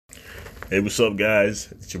Hey, what's up, guys?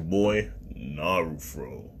 It's your boy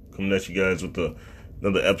Narufro coming at you guys with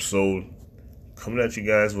another episode. Coming at you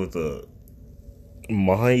guys with a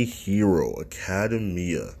My Hero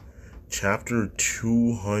Academia, chapter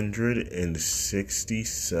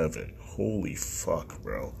 267. Holy fuck,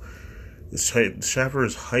 bro! This chapter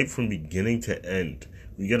is hype from beginning to end.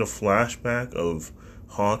 We get a flashback of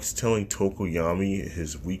Hawks telling Tokoyami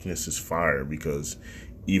his weakness is fire because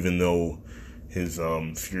even though his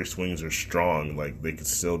fierce wings are strong, like they could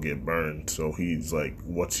still get burned. So he's like,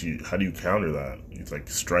 how do you counter that? He's like,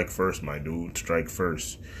 strike first, my dude, strike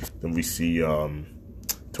first. Then we see Tokoyami,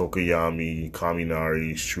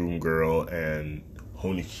 Kaminari, Shroom Girl, and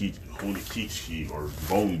Honikichi or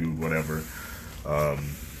Bone Dude, whatever.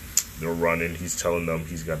 They're running. He's telling them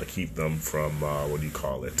he's got to keep them from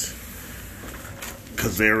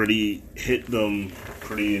because they already hit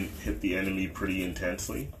the enemy pretty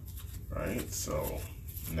intensely. Right, so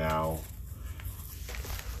now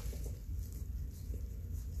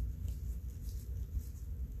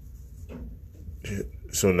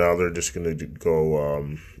they're just gonna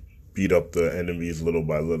go beat up the enemies little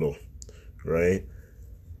by little, right?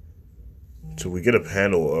 So we get a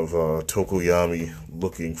panel of Tokoyami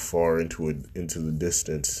looking far into the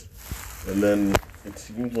distance, and then it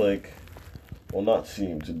seems like, well, not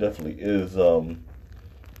seems, it definitely is.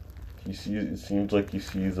 He seems like he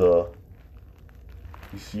sees that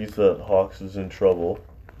Hawks is in trouble,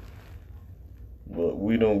 but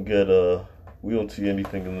we don't see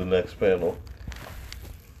anything in the next panel.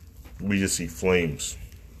 We just see flames.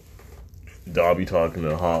 Dabi talking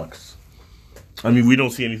to Hawks. I mean, we don't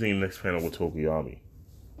see anything in the next panel with Tokoyami.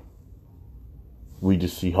 We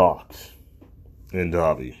just see Hawks and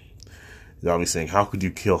Dabi. Dabi saying, "How could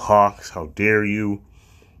you kill Hawks? How dare you?"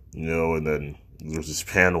 And then there's this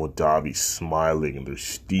panel with Dabi smiling and there's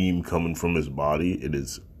steam coming from his body. It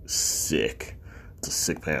is sick. It's a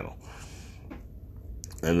sick panel.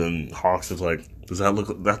 And then Hawks is like,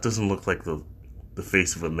 that doesn't look like the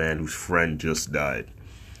face of a man whose friend just died.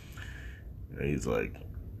 And he's like,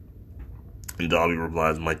 and Dabi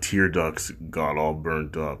replies, "My tear ducts got all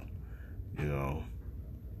burnt up."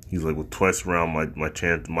 He's like, with twice around,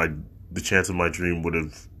 the chance of my dream would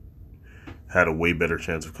have had a way better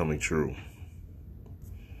chance of coming true.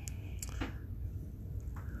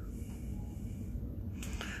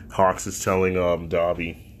 Hawks is telling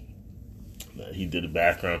Dabi that he did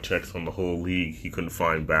background checks on the whole league. He couldn't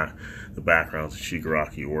find the backgrounds of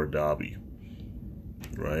Shigaraki or Dabi.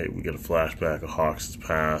 Right? We get a flashback of Hawks'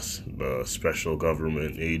 past. The special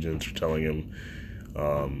government agents are telling him,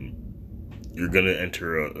 "You're going to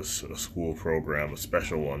enter a school program, a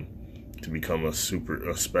special one, to become a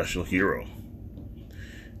special hero."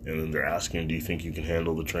 And then they're asking him, "Do you think you can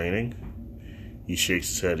handle the training?" He shakes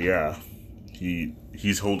his head, yeah.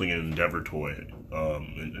 He's holding an Endeavor toy,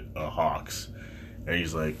 Hawks, and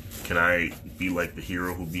he's like, "Can I be like the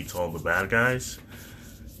hero who beats all the bad guys?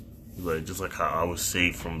 Like, just like how I was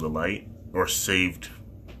saved from the light, or saved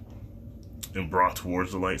and brought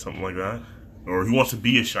towards the light, something like that." Or he wants to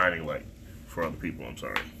be a shining light for other people. I'm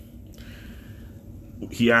sorry.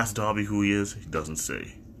 He asked Dabi who he is. He doesn't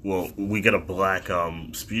say. Well, we get a black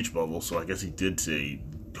speech bubble, so I guess he did say.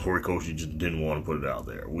 Horikoshi just didn't want to put it out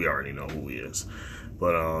there. We already know who he is.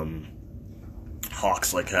 But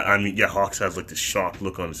Hawks Hawks has like this shocked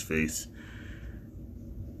look on his face.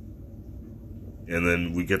 And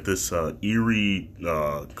then we get this eerie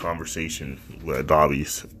conversation where Dabi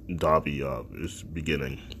is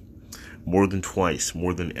beginning. "More than twice,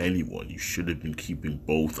 more than anyone, you should have been keeping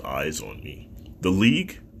both eyes on me. The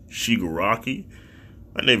League, Shigaraki,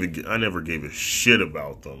 I never gave a shit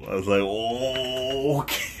about them." I was like,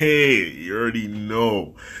 okay, you already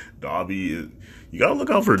know. Dabi you gotta look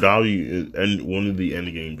out for Dabi and one of the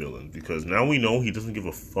endgame villains, because now we know he doesn't give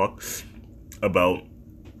a fuck about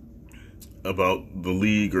the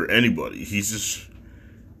League or anybody. He's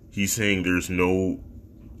saying there's a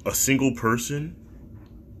single person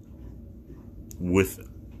with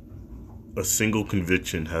a single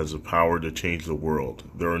conviction has the power to change the world.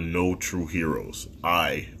 There are no true heroes.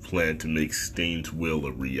 I plan to make Stain's will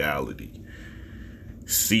a reality.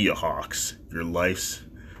 See ya, Hawks. Your life's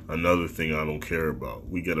another thing I don't care about.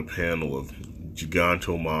 We get a panel of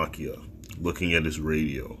Gigantomachia looking at his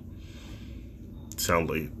radio. Sounds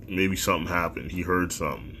like maybe something happened. He heard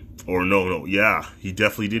something. Or no, yeah, he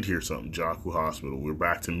definitely did hear something. Jaku Hospital. We're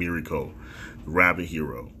back to Miriko, the rabbit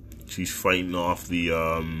hero. She's fighting off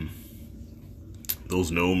those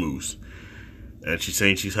Nomus. And she's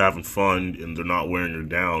saying she's having fun and they're not wearing her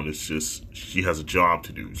down. It's just she has a job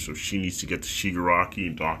to do. So she needs to get to Shigaraki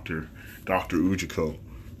and Dr. Ujiko.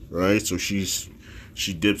 Right? So she's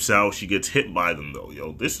She dips out. She gets hit by them, though.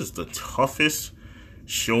 Yo, this is the toughest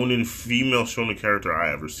female shonen character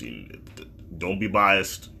I ever seen. Don't be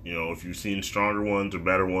biased. You know, if you've seen stronger ones or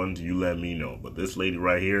better ones, you let me know. But this lady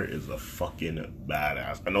right here is a fucking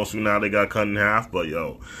badass. I know soon now they got cut in half, but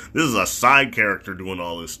yo, this is a side character doing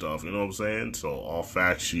all this stuff. You know what I'm saying? So, all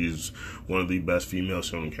facts, she's one of the best female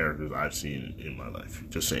shonen characters I've seen in my life.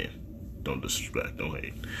 Just saying. Don't disrespect. Don't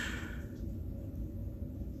hate.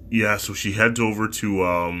 Yeah, so she heads over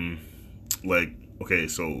to,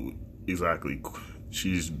 exactly.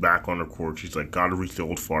 She's back on her court. She's like, gotta reach the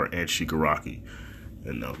old fart and Shigaraki.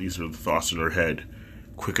 And now these are the thoughts in her head.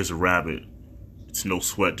 Quick as a rabbit. It's no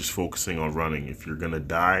sweat, just focusing on running. If you're gonna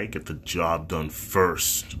die, get the job done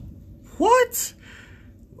first. What?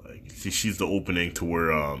 Like, she's the opening to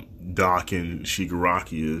where Doc and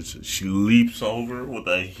Shigaraki is. She leaps over with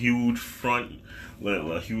a huge front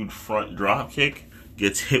drop kick.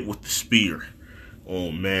 Gets hit with the spear.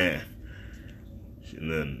 Oh man. And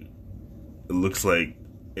then it looks like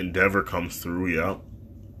Endeavor comes through, yeah.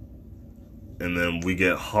 And then we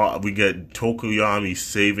get Tokoyami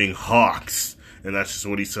saving Hawks. And that's just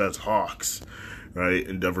what he says, Hawks. Right?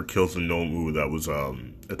 Endeavor kills the Nomu that was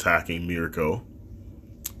attacking Mirko.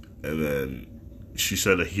 And then she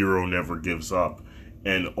said a hero never gives up.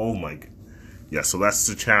 And oh my god. Yeah, so that's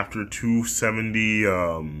the chapter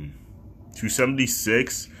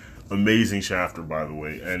 276. Amazing chapter, by the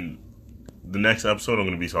way. And the next episode I'm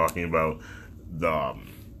going to be talking about the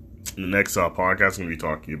next podcast I'm going to be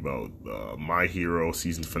talking about My Hero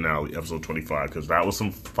season finale, episode 25, because that was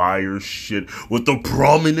some fire shit with the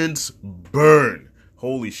prominence burn.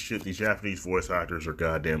 Holy shit, these Japanese voice actors are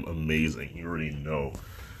goddamn amazing. You already know.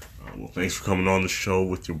 Well, thanks for coming on the show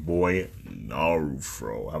with your boy,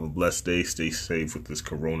 Narufro. Have a blessed day. Stay safe with this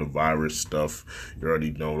coronavirus stuff. You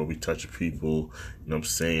already know, don't be touching people. You know what I'm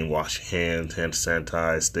saying? Wash your hands, hand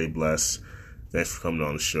sanitize, stay blessed. Thanks for coming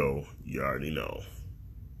on the show. You already know.